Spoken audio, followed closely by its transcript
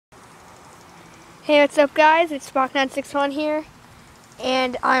Hey, what's up guys? It's Spock961 here,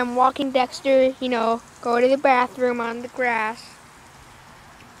 and I'm walking Dexter, go to the bathroom on the grass,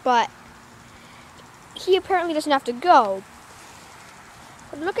 but he apparently doesn't have to go.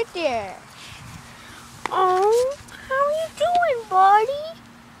 But look at this. Oh, how are you doing, buddy?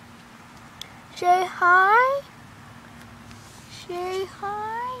 Say hi. Say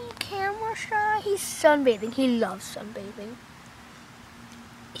hi, camera shy. He's sunbathing. He loves sunbathing.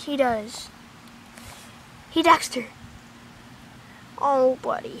 He does. Hey, Dexter. Oh,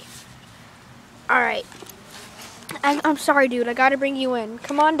 buddy. Alright. I'm sorry, dude. I gotta bring you in.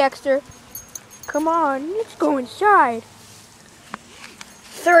 Come on, Dexter. Come on. Let's go inside.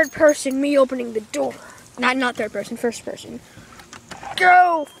 Third person, me opening the door. Not third person, first person.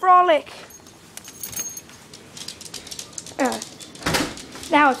 Go, frolic.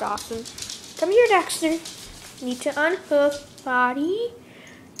 That was awesome. Come here, Dexter. Need to unhook, body.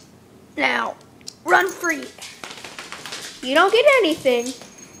 Now, run free. You don't get anything.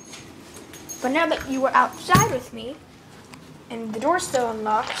 But now that you were outside with me, and the door's still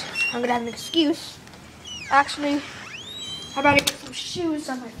unlocked, I'm gonna have an excuse. Actually, how about I get some shoes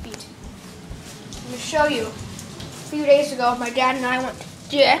on my feet? I'm gonna show you. A few days ago, my dad and I went to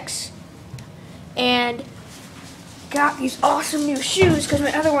Dick's and got these awesome new shoes because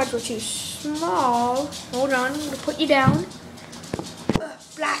my other ones were too small. Hold on, I'm gonna put you down.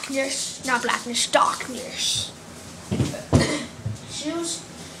 Darkness. Shoes,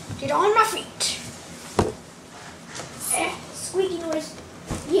 get on my feet. Squeaky noise,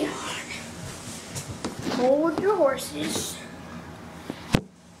 get on. Hold your horses.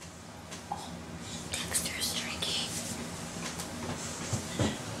 Oh, Dexter's drinking.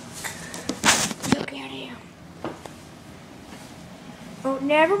 Look at him. Oh,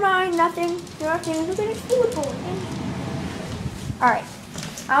 never mind, nothing. Look at his food bowl. Alright.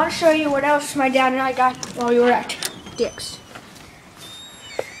 I want to show you what else my dad and I got while we were at Dick's.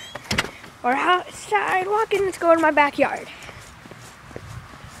 We're outside walking. Let's go to my backyard.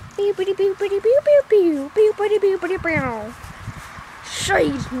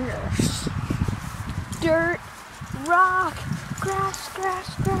 Sadness. Dirt, rock, grass.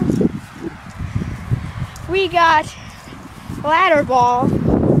 We got ladder ball,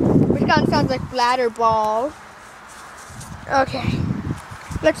 which kind of sounds like bladder ball. Okay.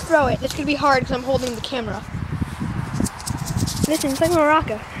 Let's throw it. It's going to be hard because I'm holding the camera. Listen, it's like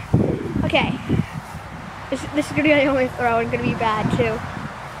Morocco. Okay. This is going to be the only throw and going to be bad too.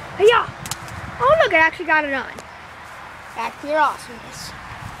 Hey-ya! Oh look, I actually got it on. Back to your awesomeness.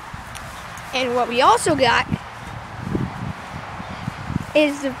 And what we also got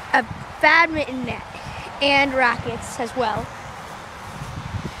is a badminton net and rackets as well.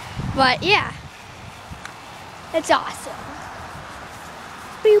 But yeah, it's awesome.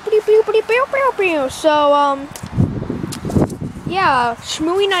 So, yeah,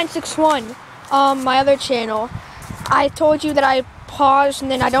 Shmooey961, my other channel. I told you that I pause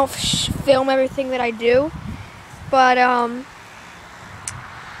and then I don't film everything that I do. But,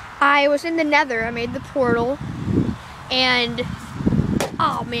 I was in the Nether. I made the portal. And,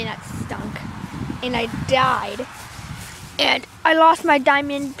 oh man, that stunk. And I died. And I lost my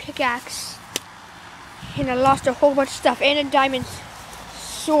diamond pickaxe. And I lost a whole bunch of stuff. And a diamond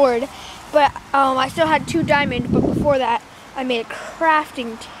sword, but I still had 2 diamonds, but before that I made a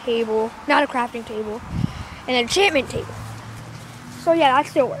crafting table, not a crafting table, an enchantment table. So yeah, that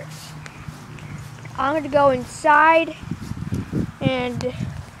still works. I'm going to go inside and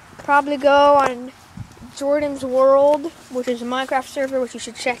probably go on Jordan's World, which is a Minecraft server which you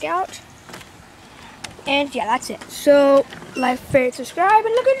should check out. And yeah, that's it. So like, favorite, subscribe,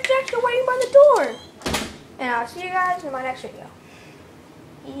 and look at Dexter waiting by the door. And I'll see you guys in my next video.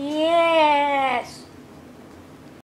 Yeah.